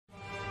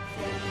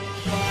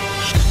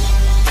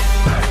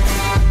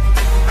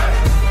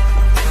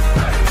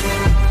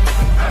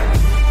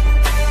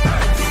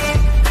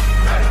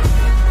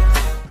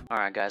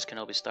Alright guys,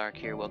 Kenobi Stark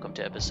here. Welcome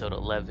to episode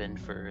 11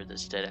 for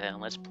this Dead Island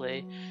Let's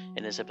Play.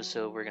 In this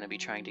episode we're going to be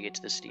trying to get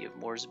to the city of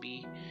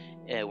Moresby.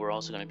 We're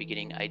also going to be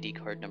getting ID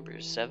card number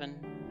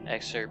 7,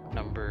 excerpt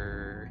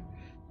number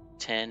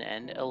 10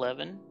 and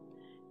 11.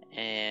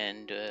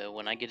 And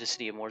when I get to the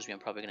city of Moresby, I'm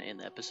probably going to end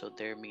the episode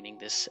there, meaning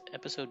this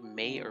episode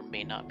may or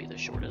may not be the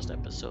shortest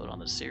episode on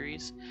the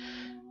series.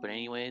 But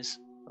anyways,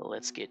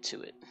 let's get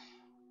to it.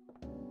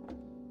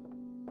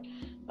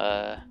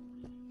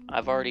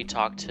 I've already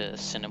talked to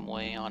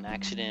Cinemoy on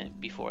accident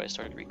before I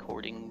started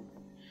recording.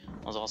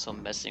 I was also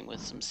messing with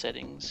some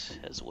settings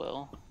as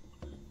well.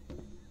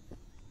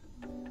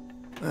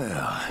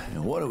 Well,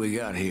 what do we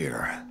got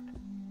here?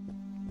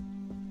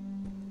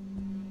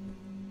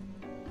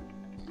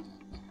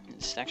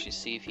 Let's actually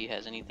see if he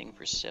has anything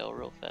for sale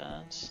real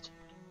fast.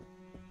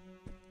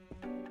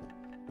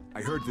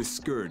 I heard this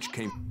scourge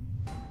came...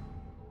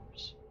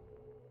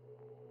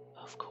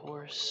 Of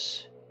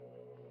course.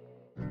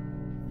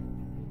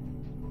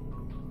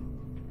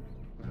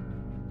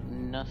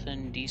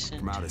 Nothing decent.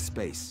 from outer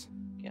space.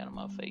 Get out of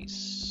my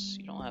face.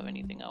 You don't have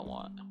anything I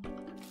want.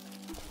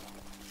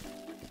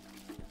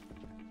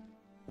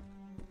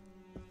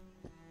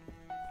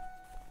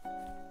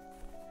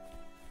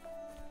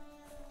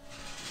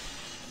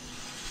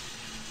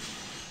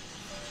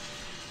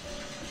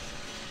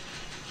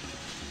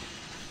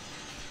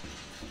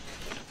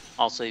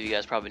 Also, you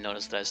guys probably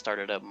noticed that I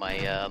started up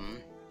my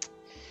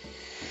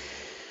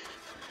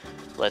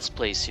Let's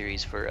Play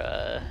series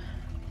for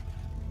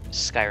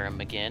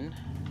Skyrim again.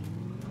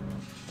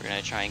 We're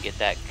gonna try and get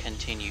that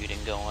continued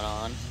and going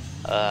on.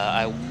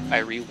 I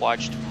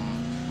rewatched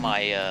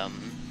my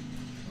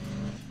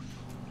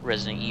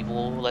Resident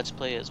Evil Let's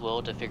Play as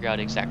well to figure out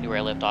exactly where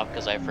I left off,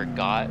 because I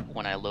forgot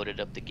when I loaded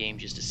up the game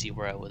just to see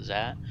where I was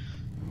at.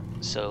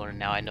 So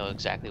now I know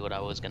exactly what I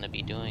was gonna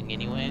be doing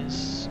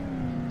anyways.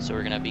 So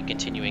we're gonna be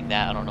continuing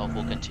that. I don't know if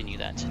we'll continue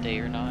that today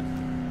or not.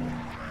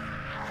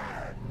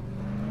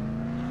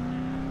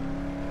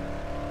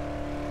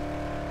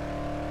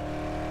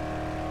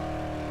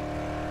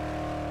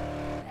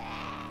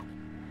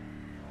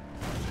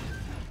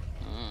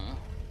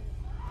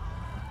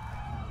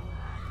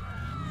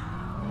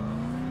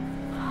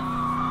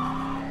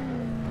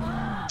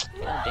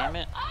 God damn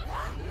it.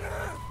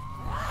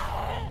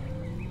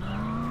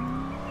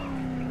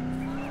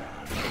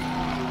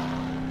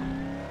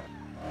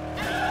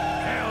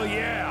 Hell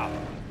yeah!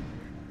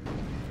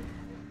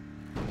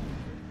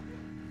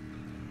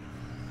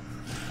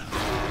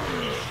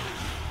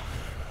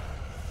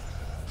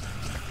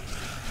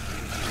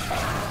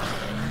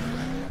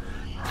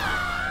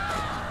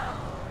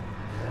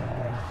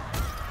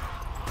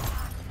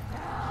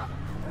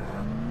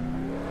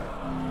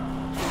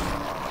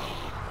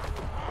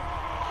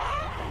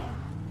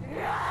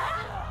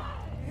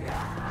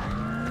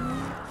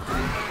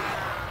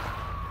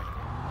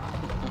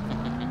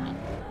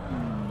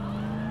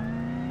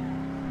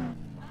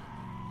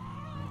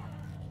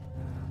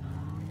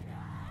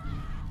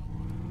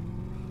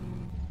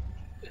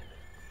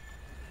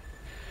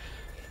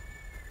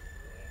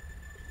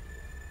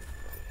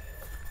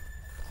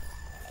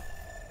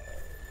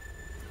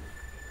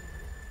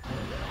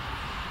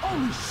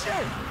 Holy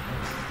shit!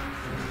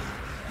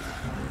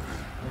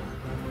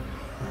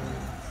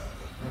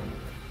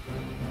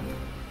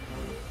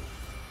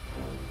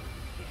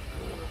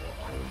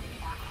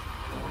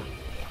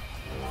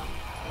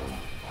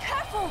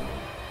 Careful!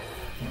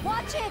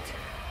 Watch it!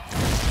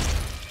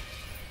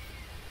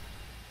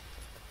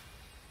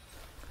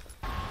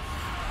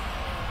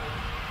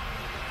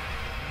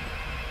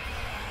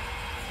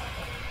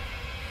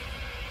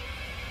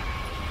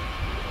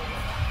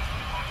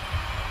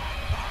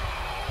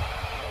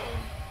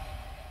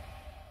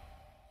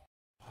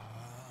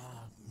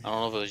 I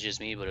don't know if it was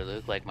just me, but it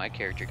looked like my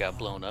character got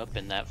blown up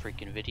in that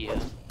freaking video.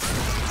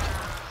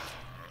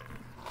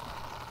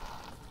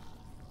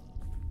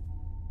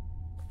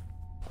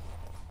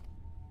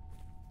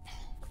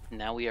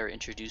 Now we are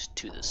introduced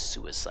to the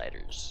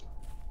Suiciders.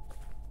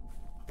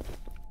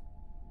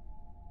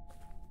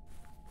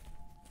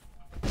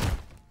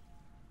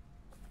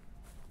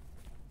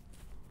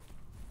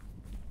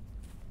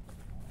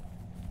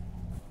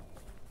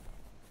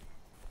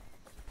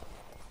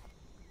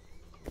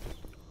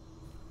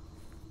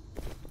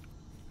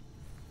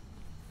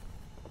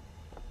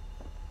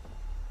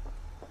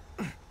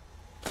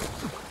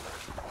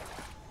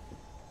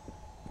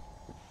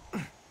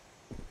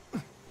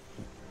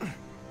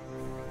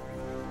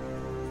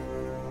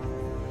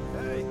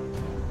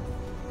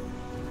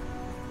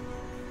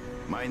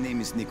 My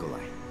name is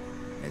Nikolai.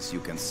 As you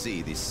can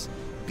see, this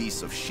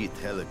piece of shit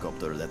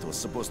helicopter that was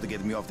supposed to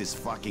get me off this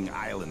fucking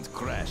island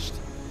crashed.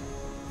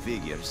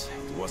 Figures,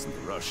 it wasn't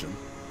Russian.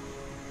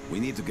 We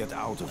need to get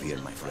out of here,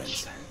 my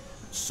friends.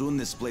 Soon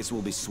this place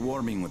will be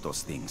swarming with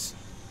those things.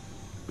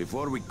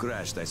 Before we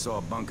crashed, I saw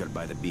a bunker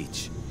by the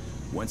beach.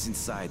 Once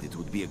inside, it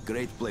would be a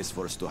great place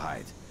for us to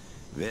hide.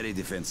 Very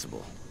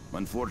defensible.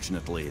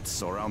 Unfortunately, it's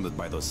surrounded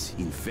by those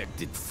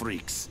infected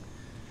freaks.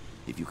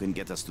 If you can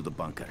get us to the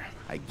bunker,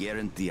 I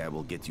guarantee I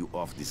will get you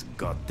off this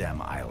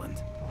goddamn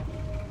island.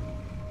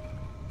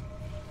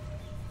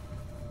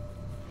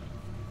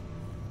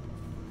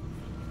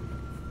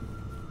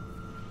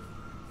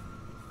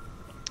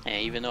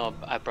 And even though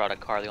I brought a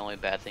car, the only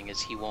bad thing is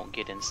he won't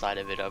get inside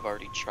of it. I've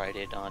already tried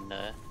it on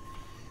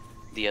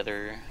the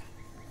other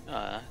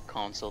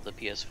console, the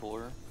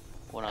PS4.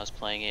 When I was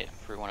playing it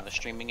when I was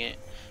streaming it,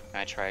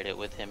 I tried it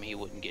with him. He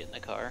wouldn't get in the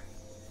car.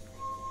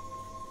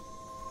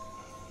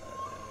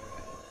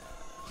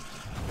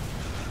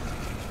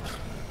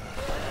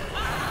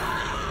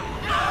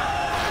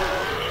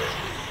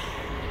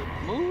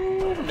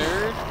 Move,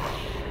 nerd.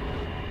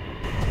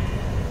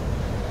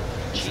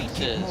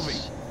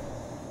 Jesus.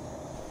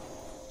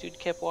 Dude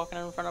kept walking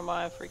in front of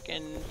my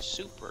freaking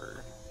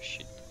super.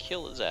 Should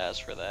kill his ass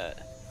for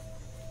that.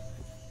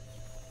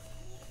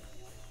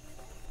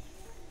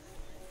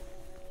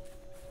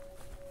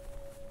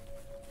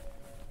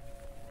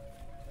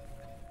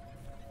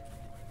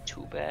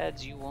 Too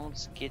bad you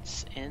won't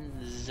get in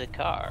the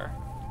car.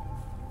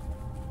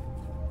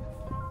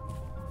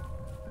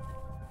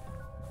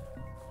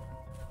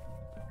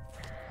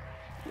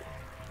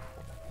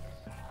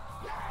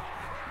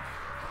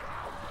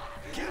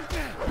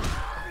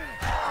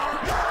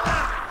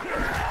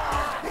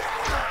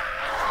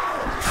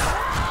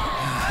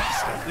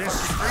 This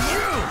is for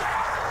you!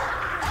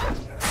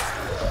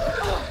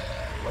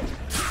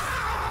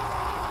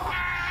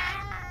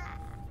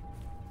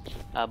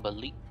 I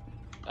believe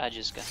I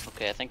just got.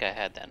 Okay, I think I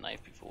had that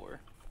knife before.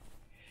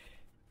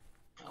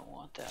 I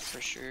want that for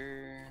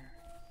sure.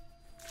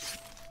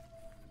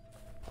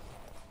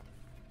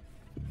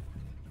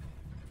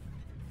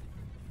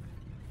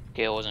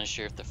 Okay, I wasn't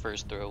sure if the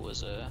first throw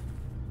was a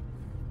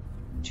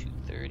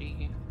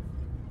 230.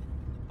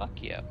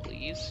 Fuck yeah,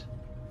 please.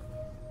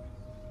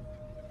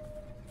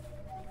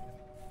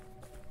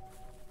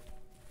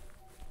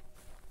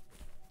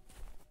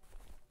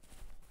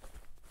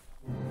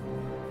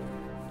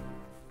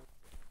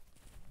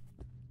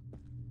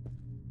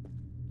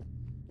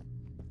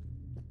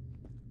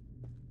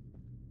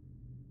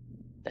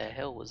 The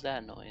hell was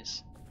that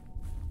noise?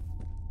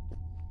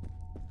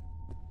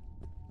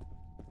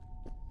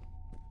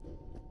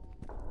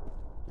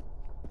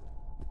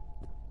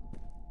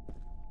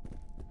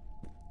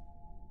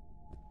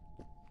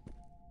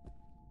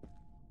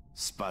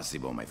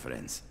 Spasibo, my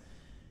friends.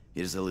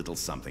 Here's a little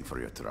something for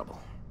your trouble.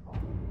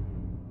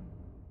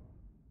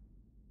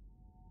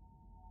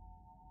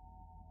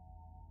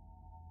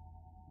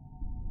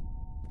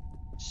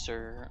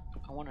 Sir,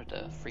 I wanted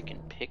to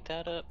freaking pick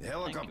that up. The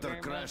helicopter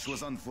crash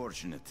was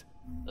unfortunate.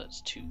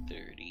 That's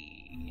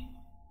 230.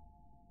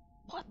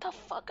 What the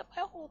fuck am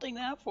I holding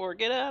that for?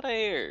 Get out of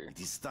here!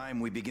 It is time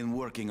we begin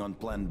working on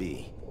Plan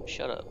B.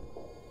 Shut up.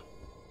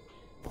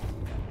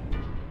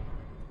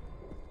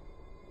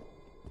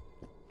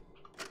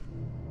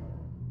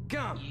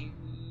 Come!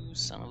 You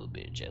son of a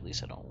bitch. At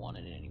least I don't want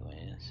it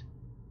anyways.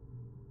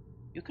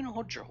 You can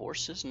hold your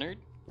horses, nerd.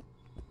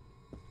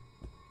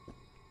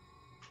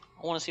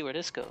 I want to see where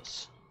this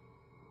goes.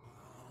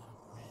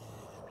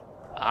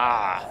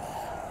 Ah!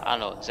 I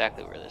know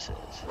exactly where this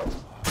is.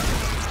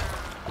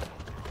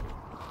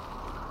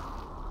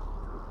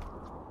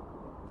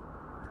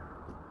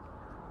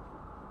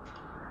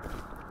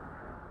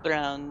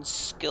 Brown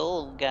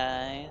skull,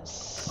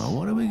 guys. Oh,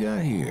 what do we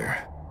got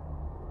here?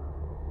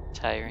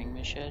 Tiring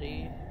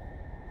machete.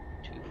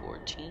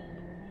 214.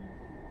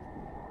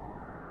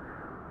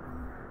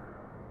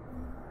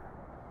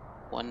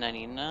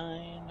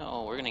 199.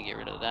 Oh, we're gonna get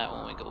rid of that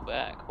when we go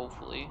back,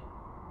 hopefully.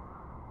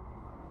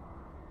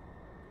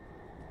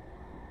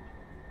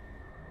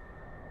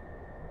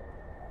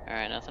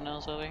 Alright, nothing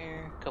else over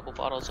here. Couple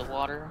bottles of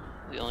water.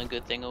 The only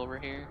good thing over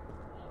here,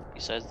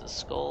 besides the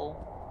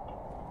skull.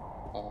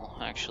 Oh,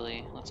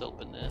 actually, let's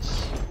open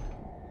this.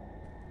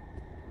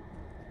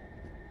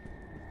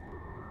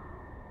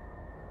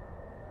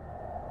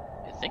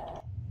 I think.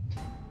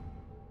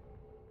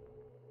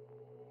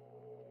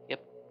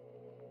 Yep.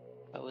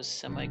 I was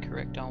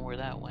semi-correct on where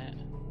that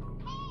went.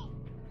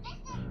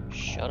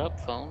 Shut up,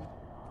 phone.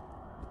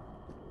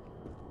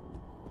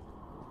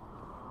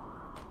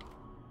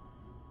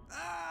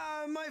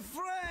 Ah, my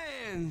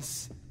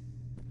friends!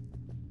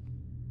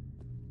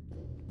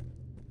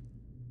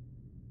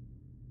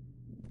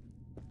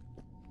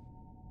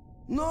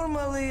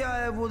 Normally,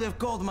 I would have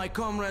called my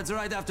comrades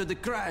right after the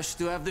crash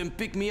to have them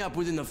pick me up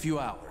within a few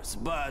hours,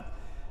 but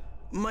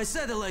my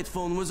satellite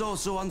phone was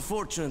also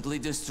unfortunately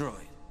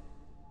destroyed.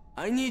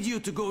 I need you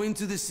to go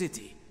into the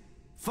city,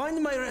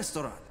 find my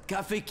restaurant,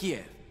 Cafe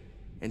Kiev,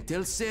 and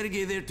tell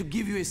Sergei there to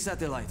give you a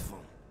satellite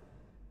phone.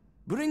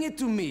 Bring it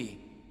to me,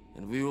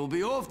 and we will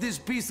be off this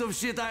piece of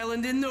shit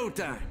island in no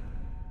time.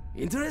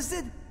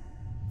 Interested?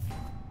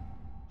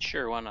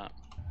 Sure, why not?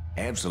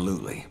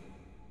 Absolutely.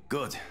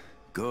 Good,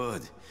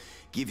 good.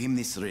 Give him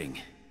this ring.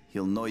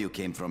 He'll know you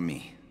came from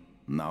me.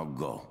 Now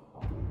go.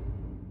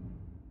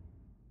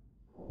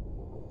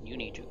 You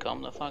need to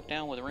calm the fuck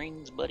down with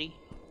rings, buddy.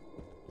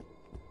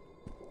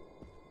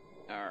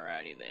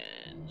 Alrighty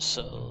then.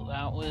 So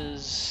that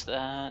was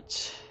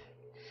that.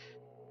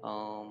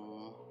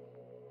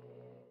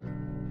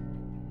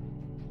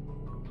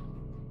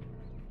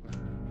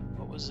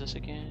 What was this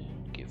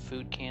again? Get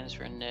food cans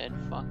for Ned.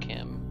 Fuck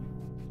him.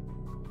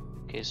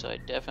 Okay, so I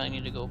definitely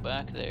need to go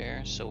back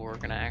there. So we're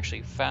gonna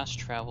actually fast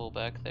travel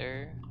back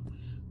there.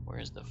 Where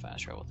is the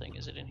fast travel thing?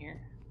 Is it in here?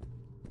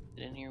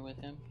 Is it in here with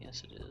him?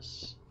 Yes, it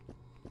is.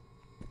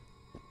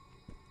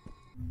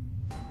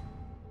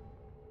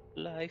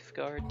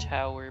 Lifeguard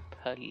tower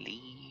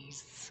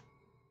police.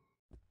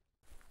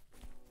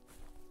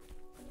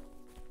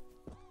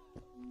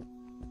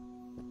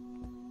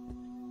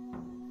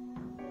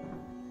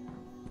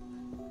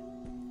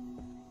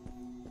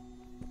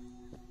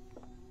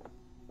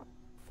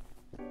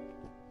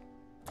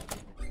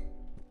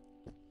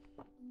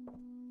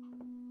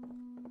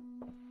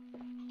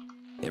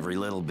 Every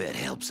little bit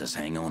helps us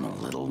hang on a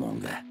little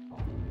longer.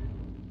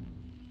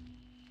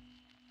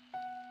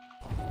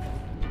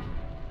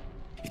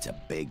 It's a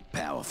big,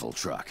 powerful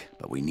truck,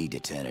 but we need to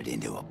turn it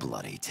into a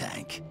bloody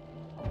tank.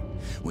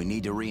 We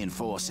need to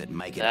reinforce it and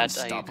make it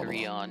unstoppable. That I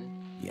agree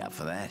on. You up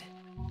for that?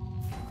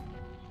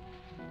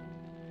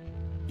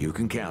 You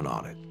can count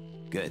on it.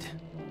 Good.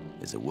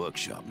 There's a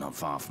workshop not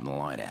far from the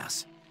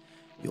lighthouse.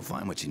 You'll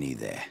find what you need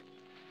there.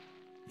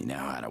 You know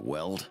how to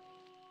weld?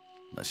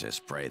 Let's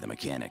just pray the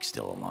mechanic's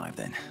still alive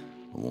then.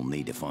 We'll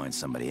need to find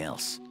somebody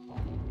else.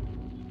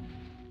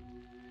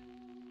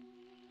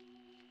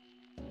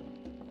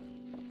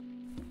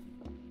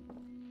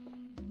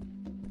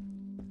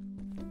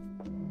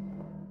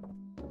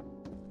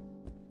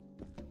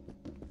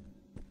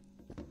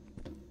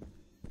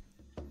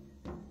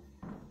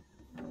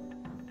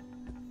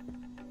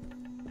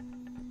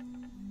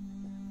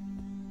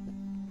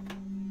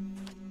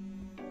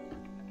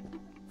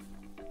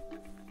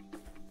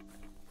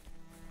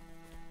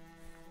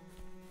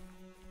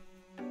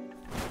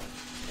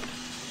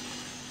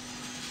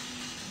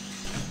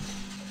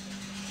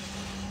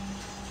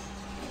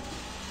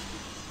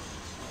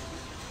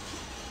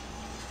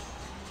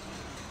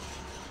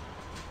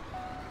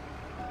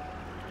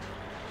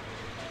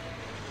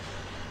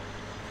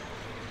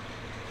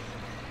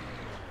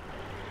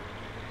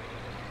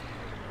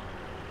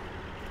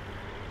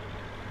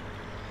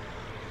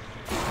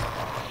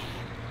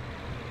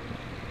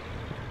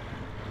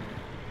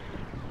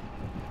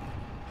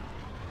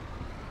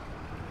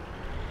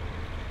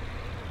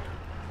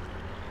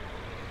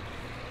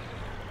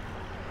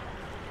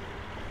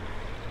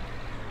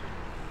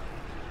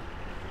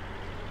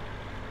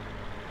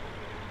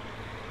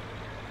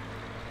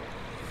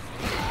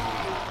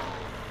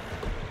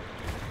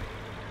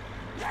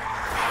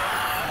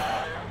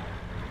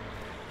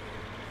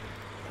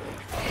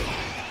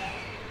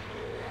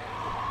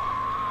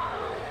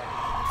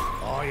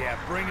 Oh yeah,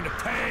 bringing the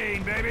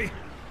pain, baby.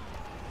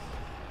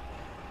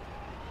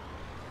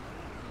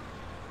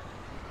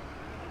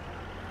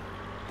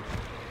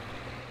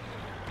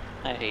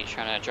 I hate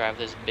trying to drive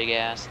this big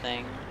ass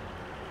thing.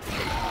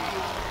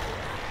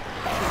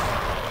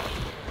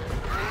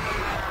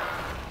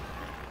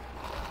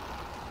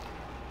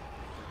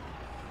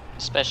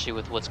 Especially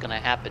with what's gonna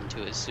happen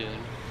to it soon.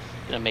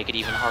 Gonna make it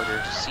even harder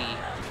to see.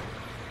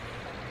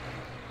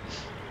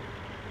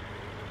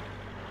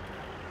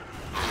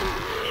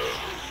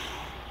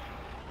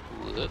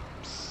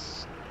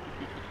 Whoops.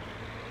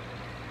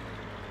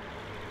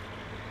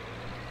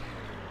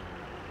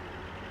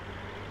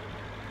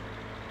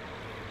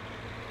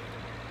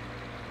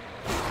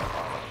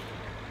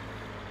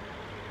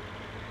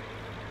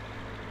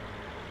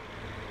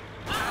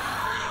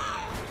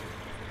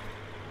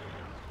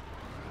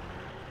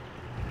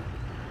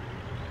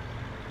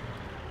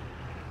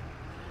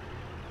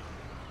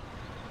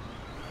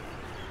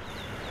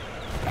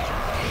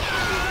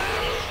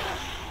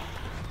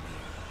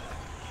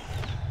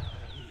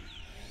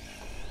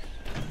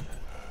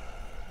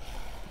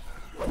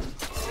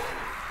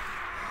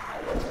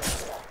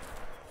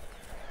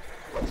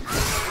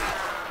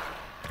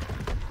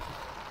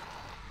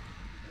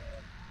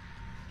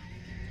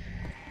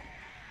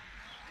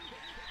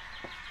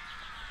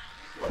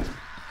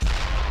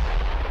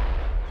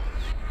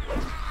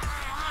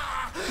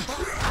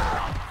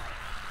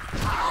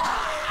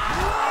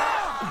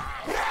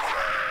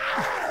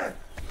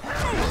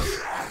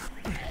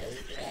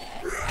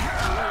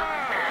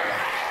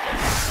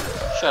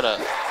 Shut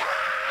up.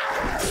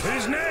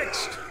 Who's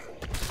next?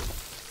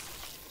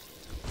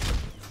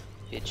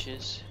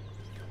 Bitches.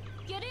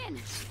 Get in!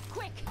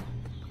 Quick!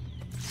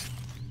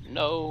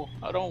 No,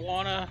 I don't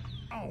wanna.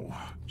 Oh,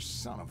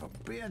 son of a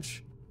bitch.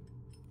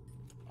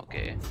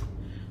 Okay.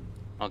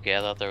 Okay,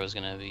 I thought there was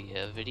gonna be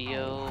a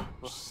video.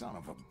 Oh, son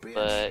of a bitch.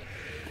 But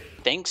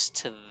thanks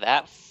to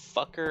that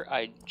fucker,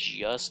 I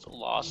just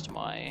lost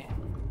my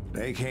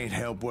They can't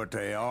help what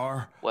they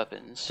are.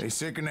 weapons. They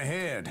sick in the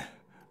head.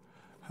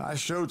 I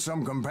showed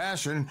some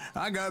compassion.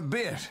 I got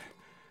bit.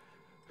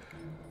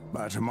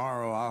 By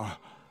tomorrow,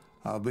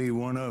 I'll be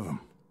one of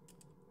them.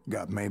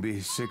 Got maybe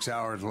 6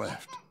 hours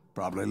left.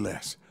 Probably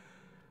less.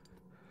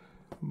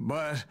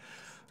 But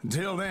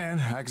until then,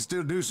 I can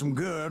still do some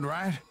good,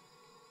 right?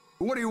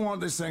 What do you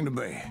want this thing to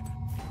be?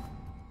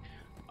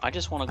 I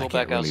just want to go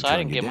can't back really outside turn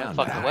and you get my down,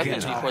 fucking pal.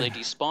 weapons Can't before they I?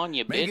 despawn,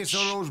 you Make it so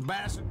bitch. those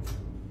bastards...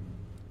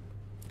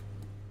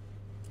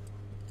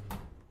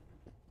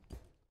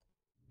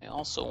 I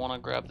also want to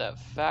grab that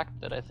fact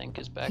that I think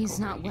is back He's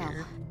over not well.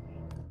 here.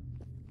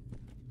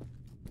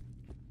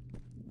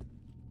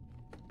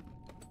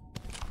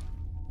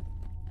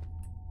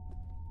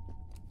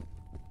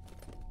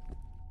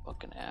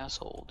 Fucking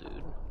asshole,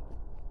 dude.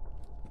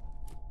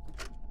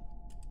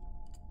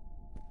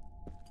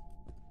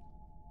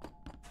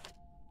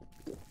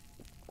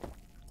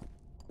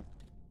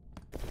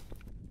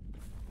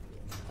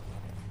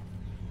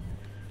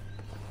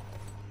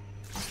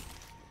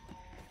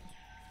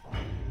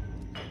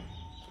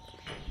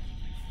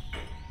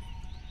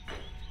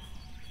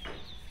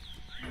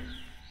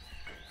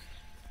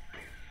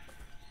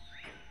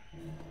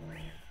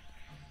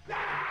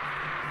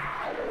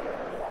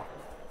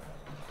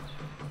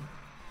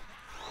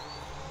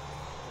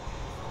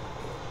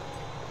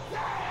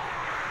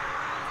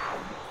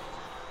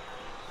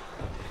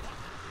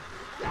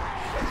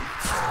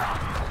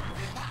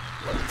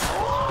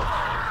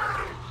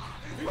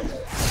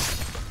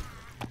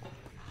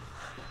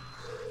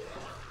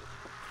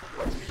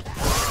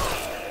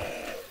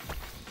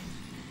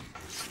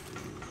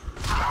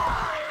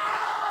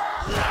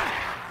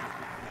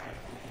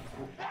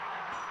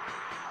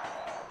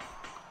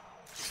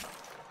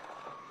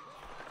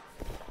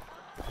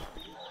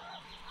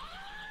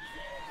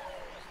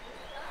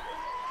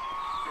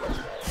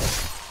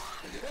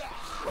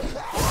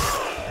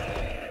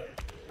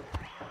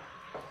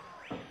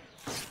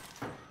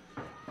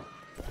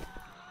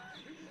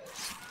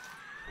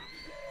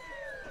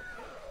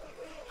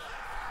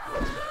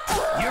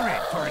 You're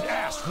in for an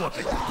ass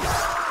whooping.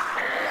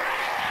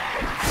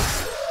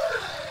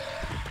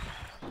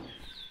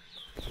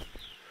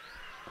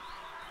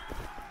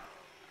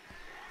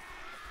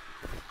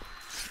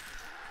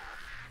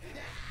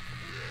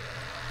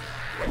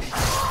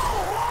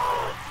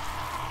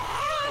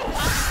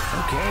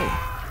 Okay.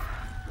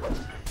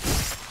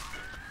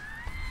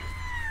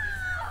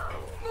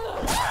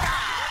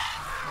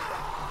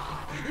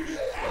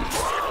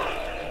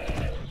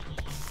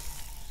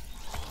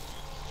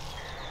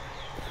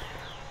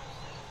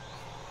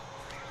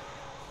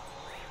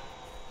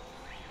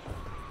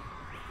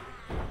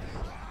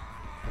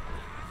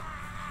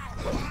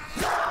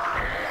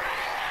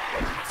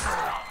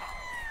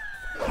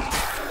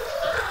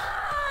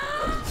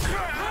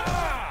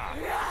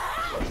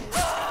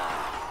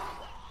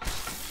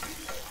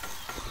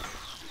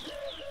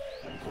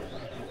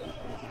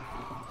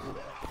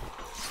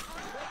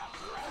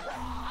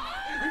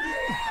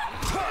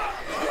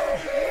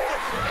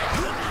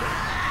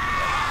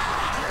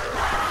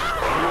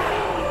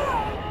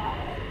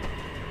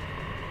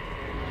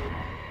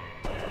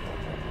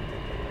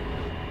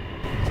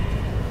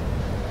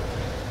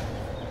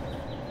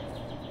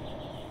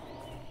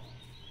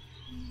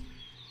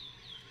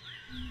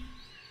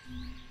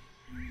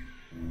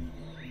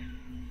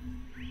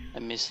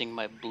 I'm missing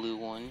my blue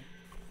one.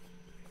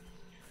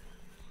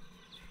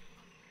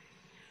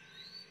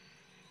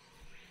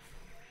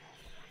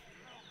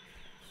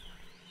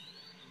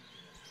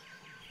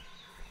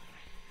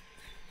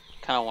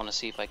 Kind of want to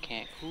see if I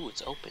can't. Ooh,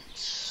 it's open.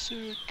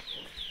 Sick.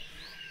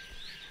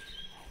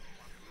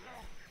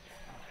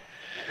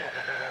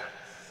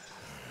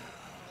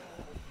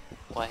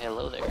 Why,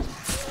 hello there.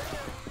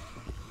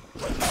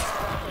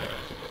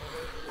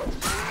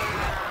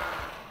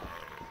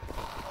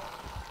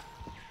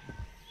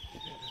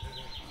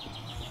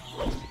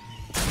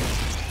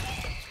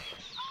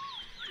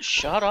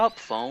 Shut up,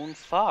 phone.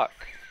 Fuck.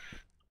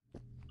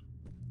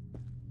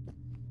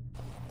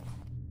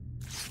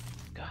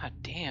 God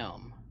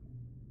damn.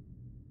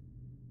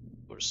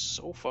 We're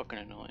so fucking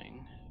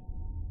annoying.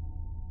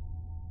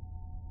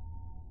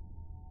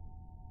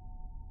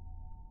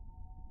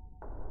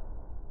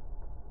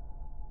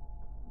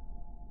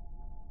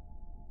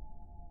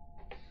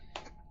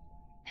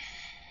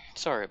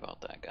 Sorry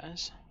about that,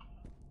 guys.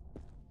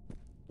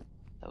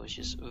 That was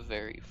just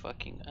very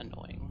fucking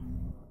annoying.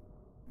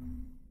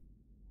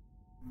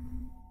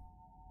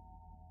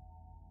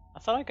 I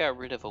thought I got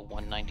rid of a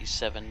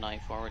 197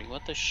 knife already.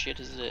 What the shit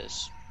is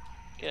this?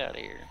 Get out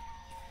of here.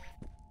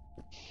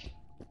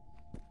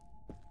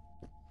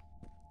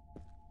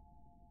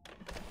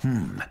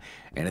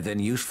 Anything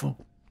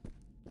useful?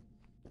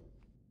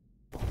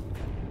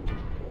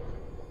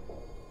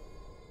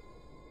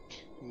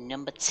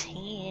 Number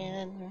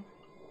 10.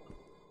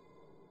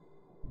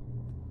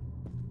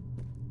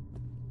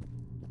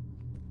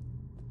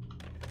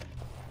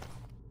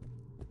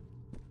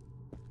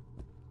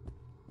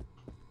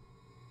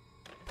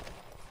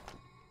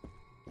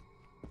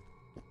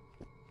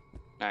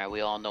 Alright,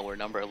 we all know where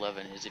number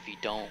 11 is. If you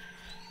don't,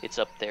 it's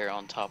up there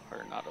on top,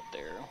 or not up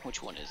there.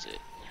 Which one is it?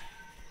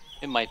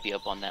 It might be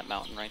up on that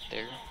mountain right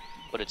there,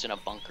 but it's in a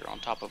bunker on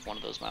top of one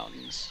of those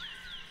mountains.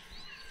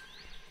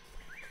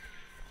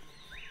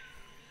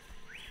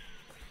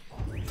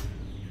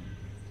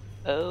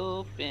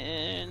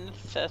 Open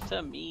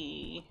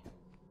sesame.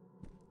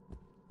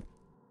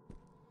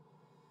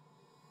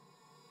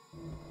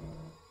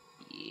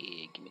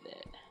 Yeah, give me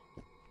that.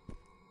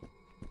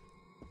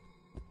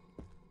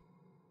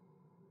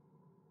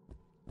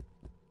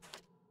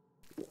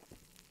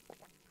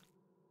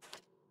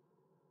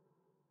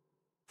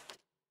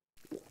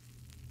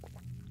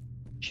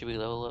 Should we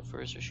level up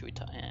first, or should we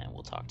talk?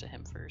 We'll talk to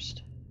him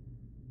first.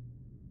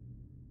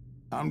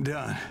 I'm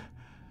done.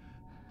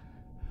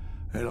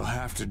 It'll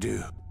have to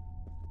do.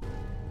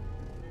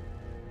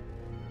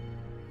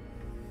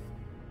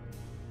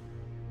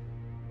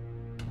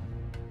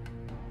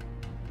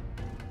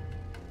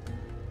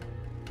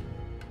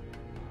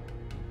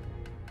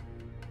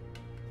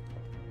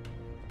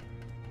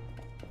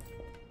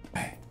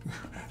 Hey,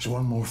 there's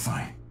one more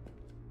thing.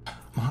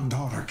 My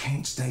daughter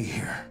can't stay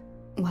here.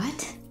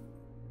 What?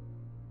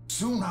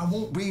 Soon I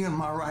won't be in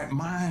my right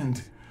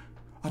mind.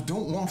 I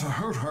don't want to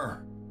hurt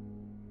her.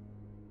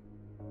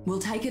 We'll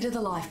take her to the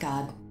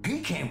lifeguard.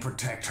 He can't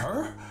protect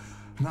her.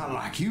 Not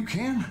like you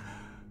can.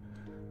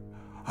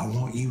 I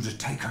want you to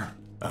take her.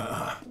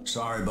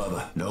 Sorry,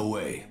 Bubba. No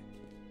way.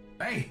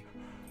 Hey,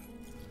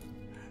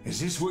 is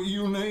this what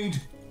you need?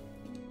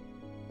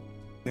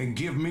 Then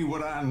give me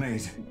what I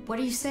need. What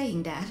are you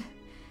saying, Dad?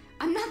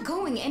 I'm not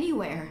going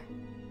anywhere.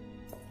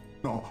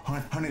 No,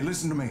 honey,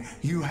 listen to me.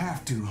 You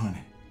have to,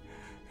 honey.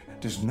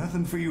 There's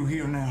nothing for you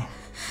here now.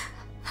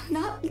 I'm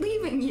not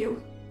leaving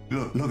you.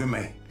 Look at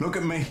me. Look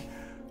at me.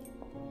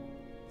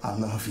 I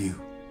love you.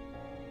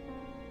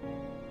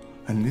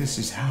 And this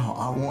is how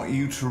I want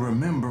you to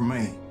remember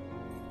me.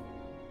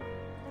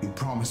 You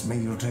promised me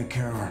you'll take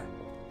care of her.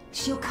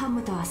 She'll come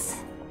with us.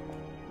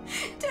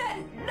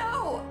 Dad,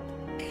 no!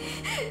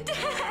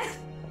 Dad!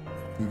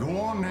 You go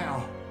on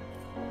now.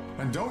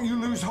 And don't you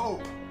lose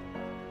hope.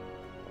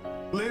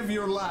 Live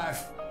your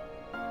life.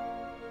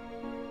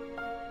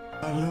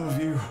 I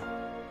love you.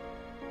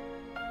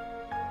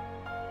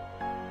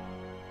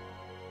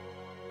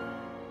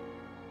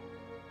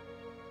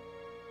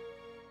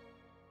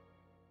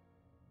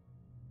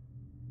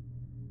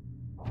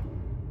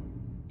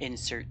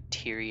 Insert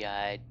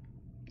teary-eyed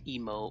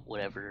emote,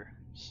 whatever,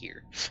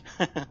 here.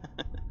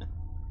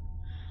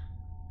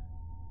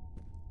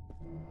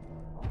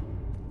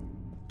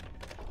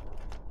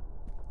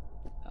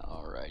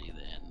 Alrighty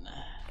then.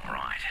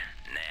 Right,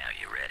 now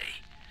you're ready.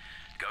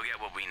 Go get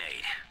what we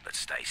need, but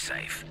stay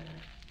safe.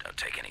 Don't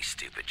take any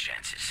stupid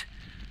chances.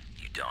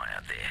 You die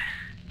out there,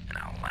 and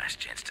our last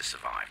chance to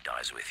survive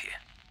dies with you.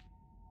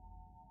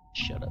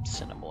 Shut up,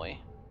 Cinemoy.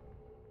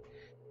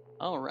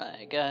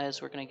 Alright,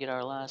 guys, we're gonna get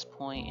our last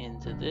point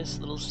into this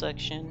little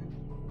section.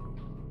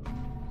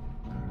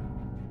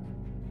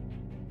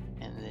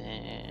 And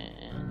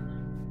then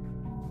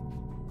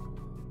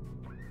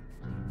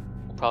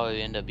we'll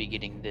probably end up be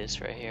getting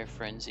this right here,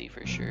 Frenzy,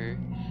 for sure.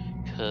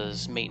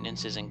 Because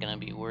maintenance isn't gonna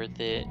be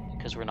worth it,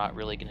 because we're not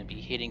really gonna be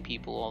hitting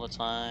people all the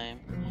time.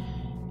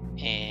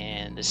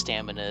 And the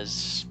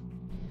stamina's,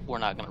 we're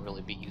not gonna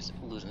really be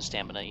losing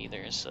stamina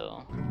either,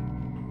 so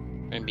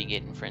we're gonna be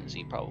getting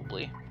Frenzy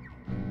probably.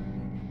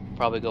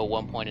 Probably go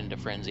 1 point into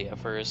Frenzy at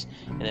first,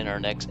 and then our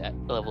next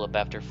level up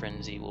after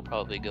Frenzy will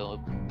probably go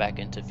back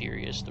into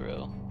Furious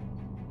Throw.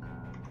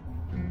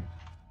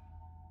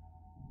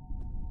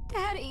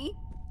 Daddy!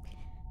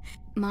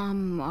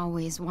 Mom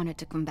always wanted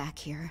to come back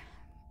here.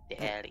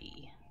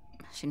 Daddy.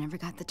 She never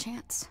got the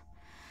chance.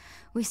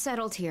 We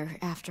settled here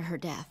after her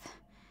death.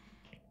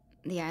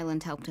 The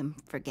island helped him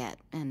forget,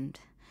 and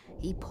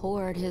he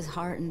poured his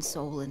heart and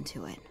soul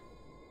into it.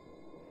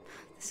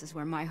 This is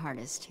where my heart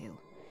is too.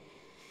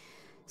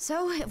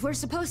 So, if we're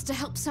supposed to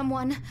help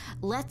someone,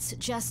 let's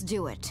just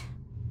do it.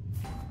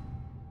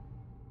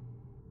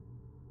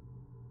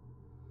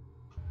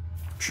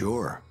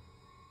 Sure.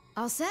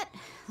 All set?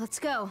 Let's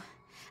go.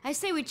 I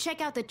say we check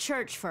out the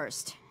church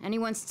first.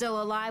 Anyone still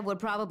alive would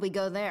probably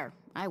go there.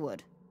 I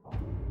would.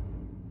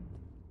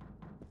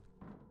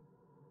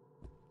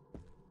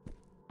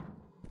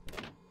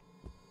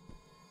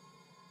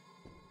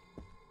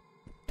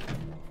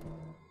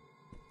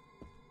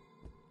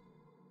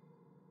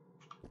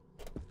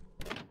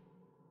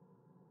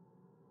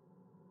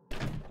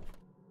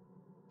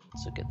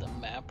 Let's look at the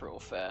map real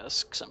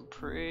fast, because I'm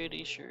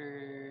pretty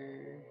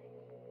sure...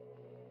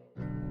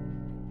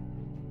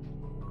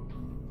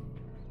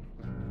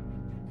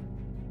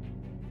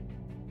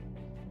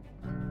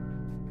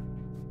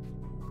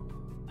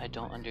 I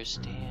don't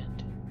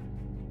understand.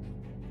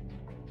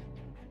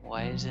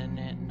 Why isn't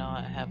it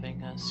not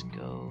having us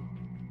go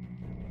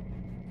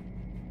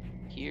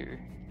here?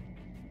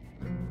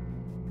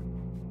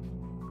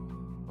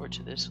 Or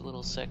to this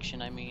little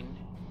section, I mean.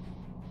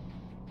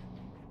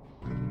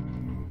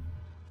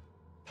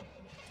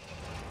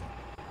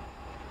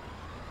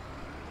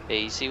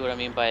 Hey, you see what I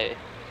mean by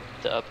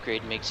the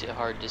upgrade makes it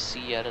hard to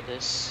see out of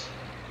this?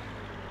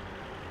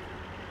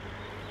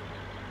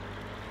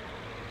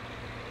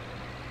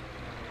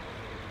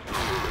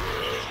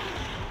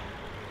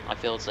 I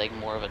feel it's like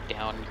more of a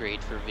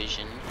downgrade for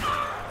vision.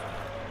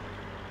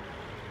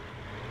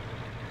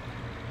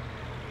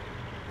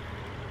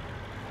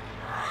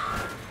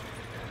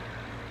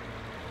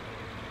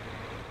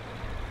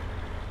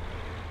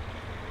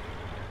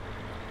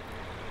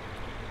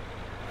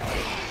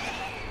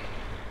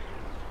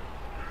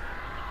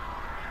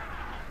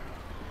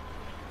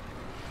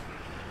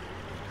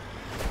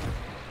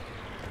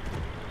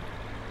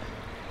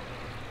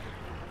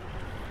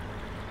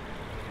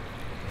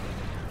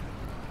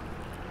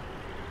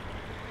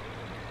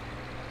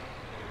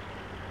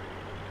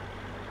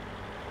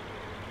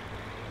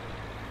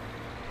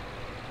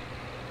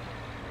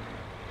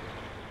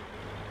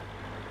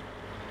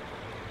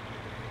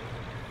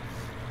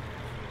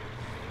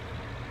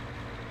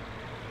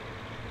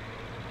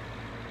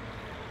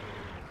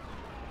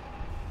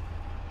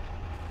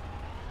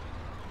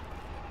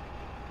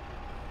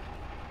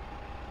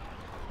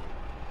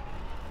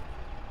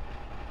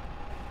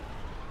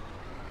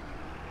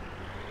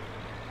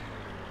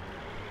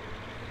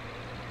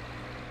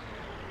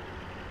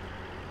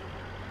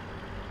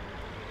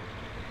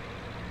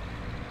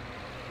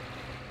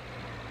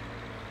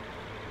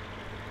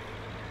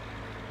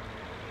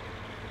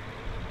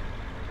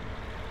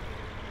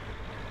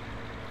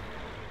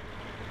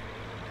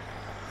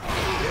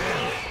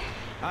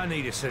 I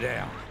need to sit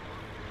down.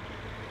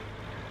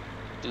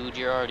 Dude,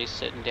 you're already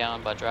sitting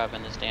down by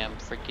driving this damn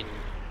freaking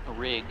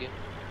rig.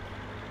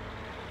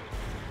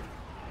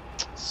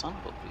 Son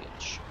of a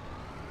bitch.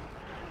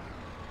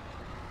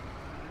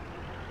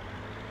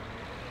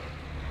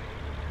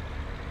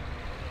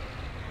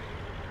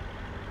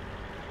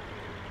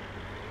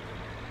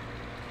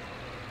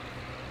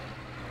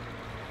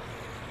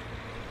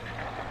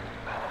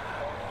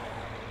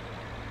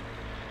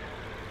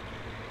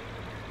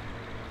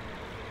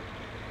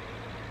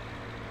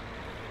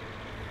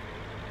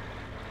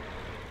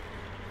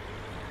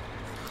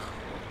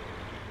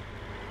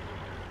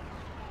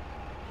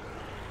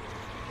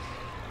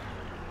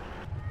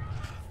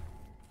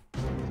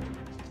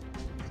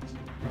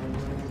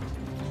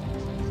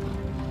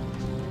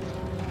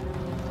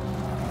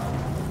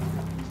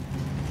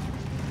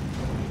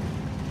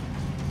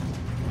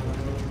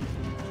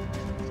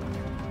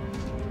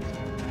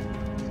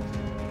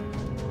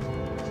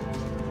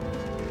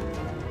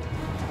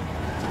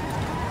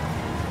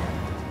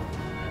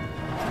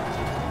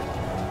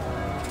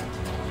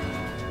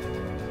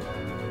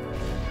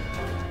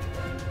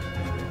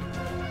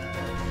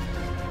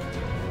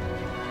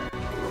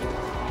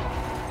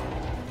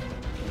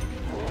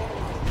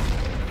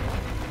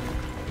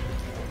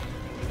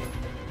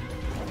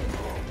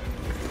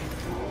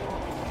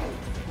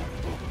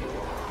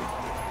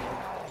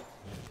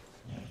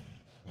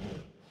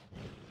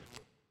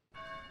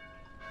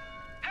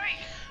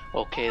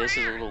 Okay, this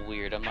is a little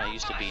weird. I'm not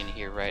used to being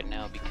here right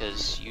now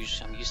because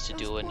usually I'm used to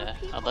doing,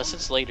 unless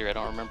it's later, I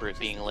don't remember it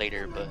being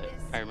later, but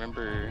I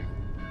remember,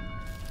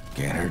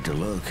 Can't hurt to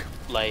look.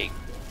 like,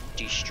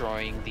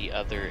 destroying the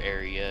other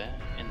area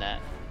in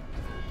that,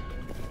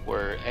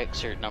 where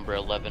excerpt number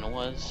 11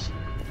 was.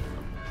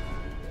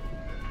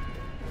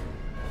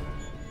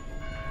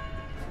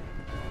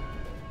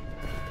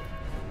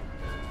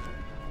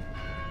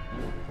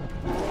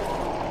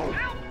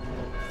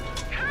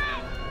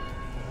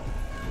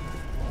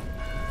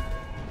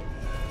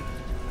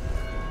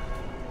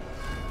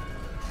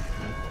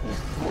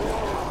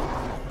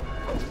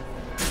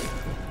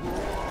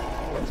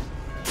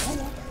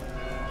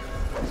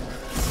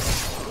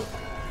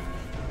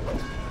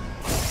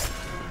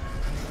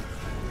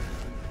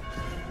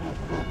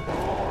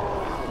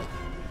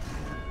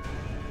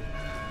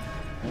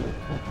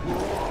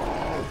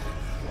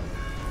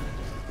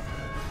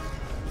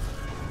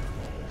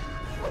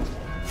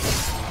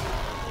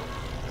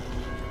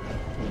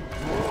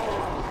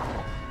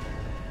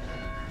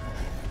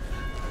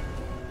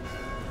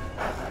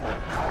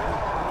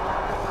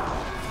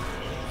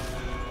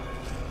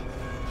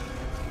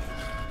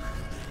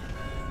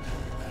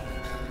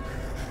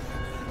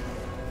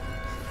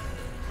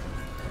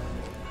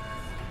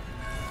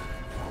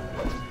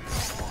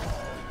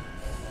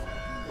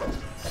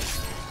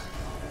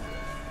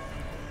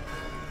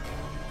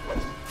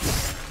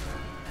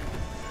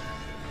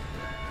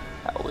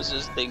 How is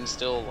this thing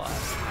still alive?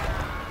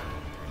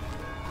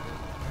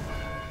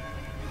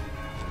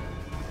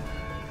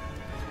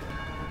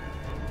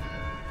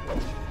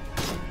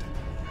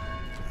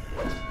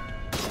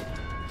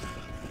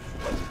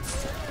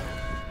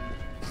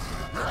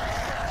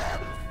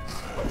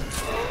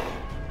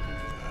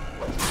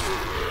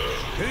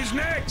 Who's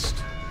next?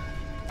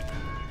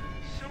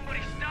 Somebody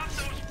stop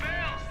those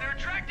bells! They're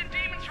attracting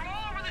demons from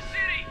all over the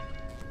city!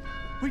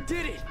 We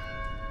did it!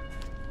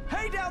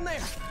 Hey, down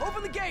there!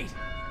 Open the gate!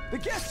 The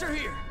guests are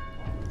here!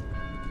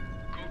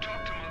 Go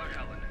talk to Mother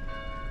Helen.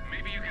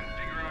 Maybe you can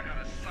figure out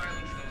how to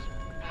silence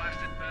those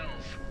blasted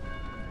bells.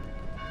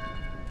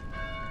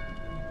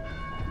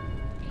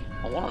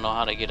 I want to know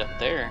how to get up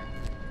there.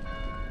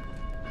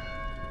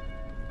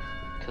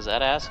 Because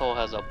that asshole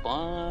has a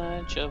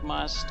bunch of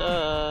my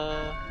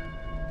stuff.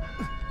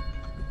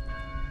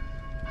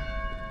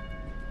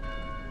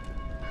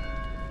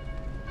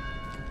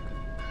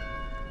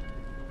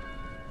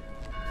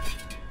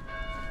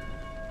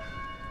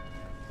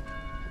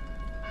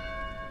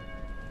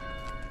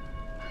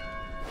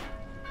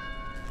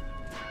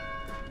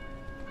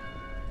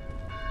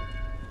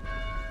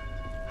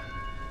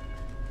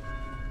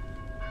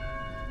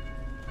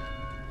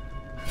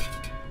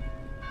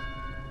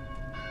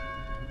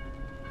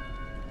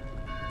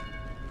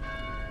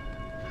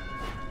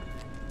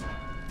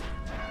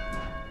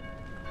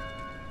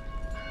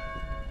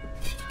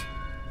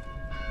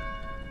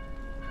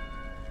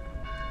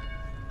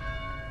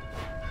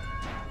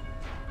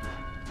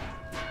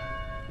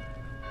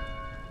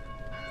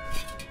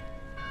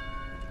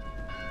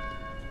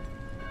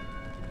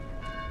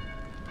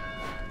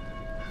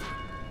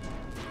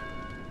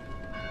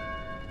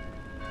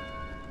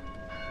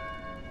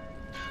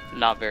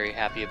 Not very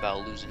happy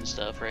about losing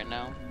stuff right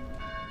now.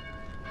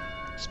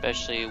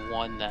 Especially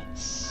one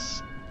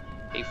that's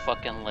a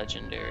fucking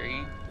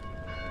legendary.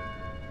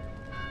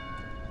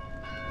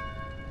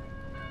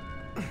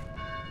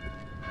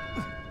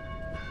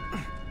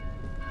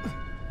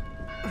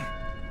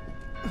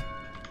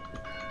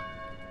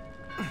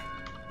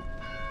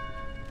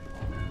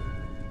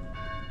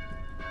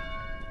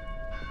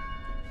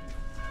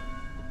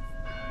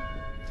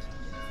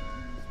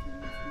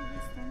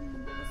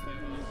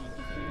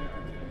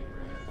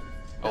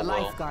 The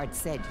lifeguard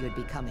said you'd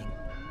be coming.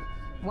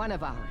 One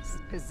of ours,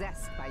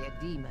 possessed by a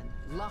demon,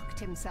 locked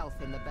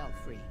himself in the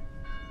belfry.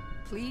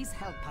 Please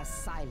help us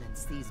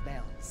silence these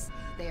bells.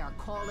 They are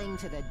calling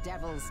to the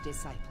devil's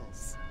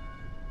disciples.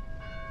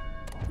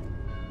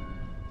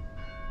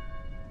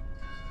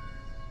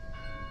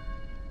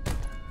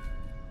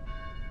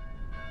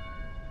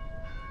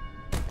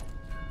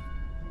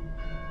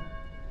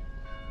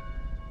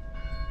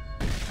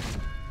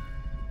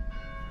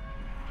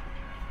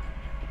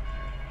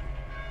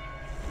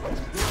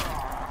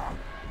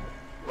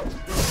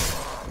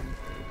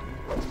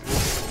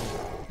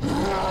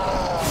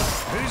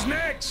 Who's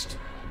next?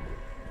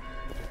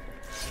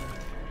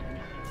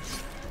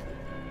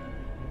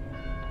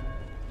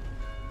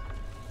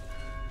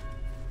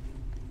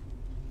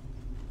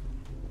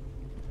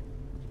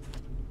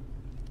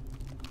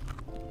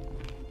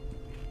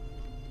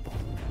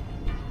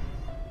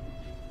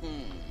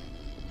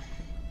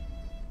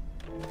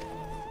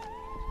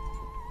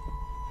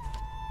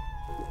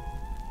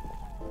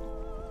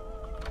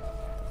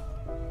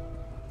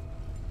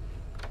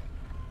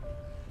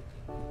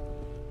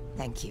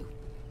 Thank you.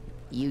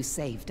 You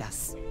saved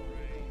us.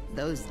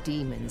 Those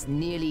demons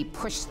nearly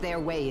pushed their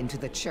way into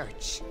the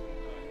church.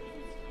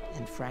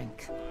 And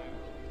Frank,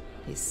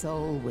 his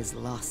soul was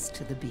lost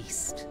to the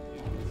beast.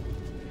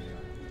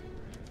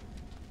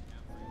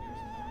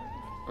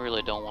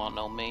 Really don't want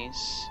no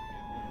mace.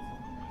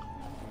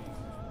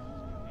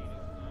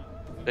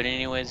 But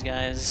anyways,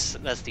 guys,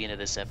 that's the end of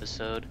this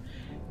episode.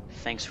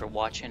 Thanks for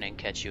watching, and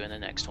catch you in the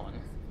next one.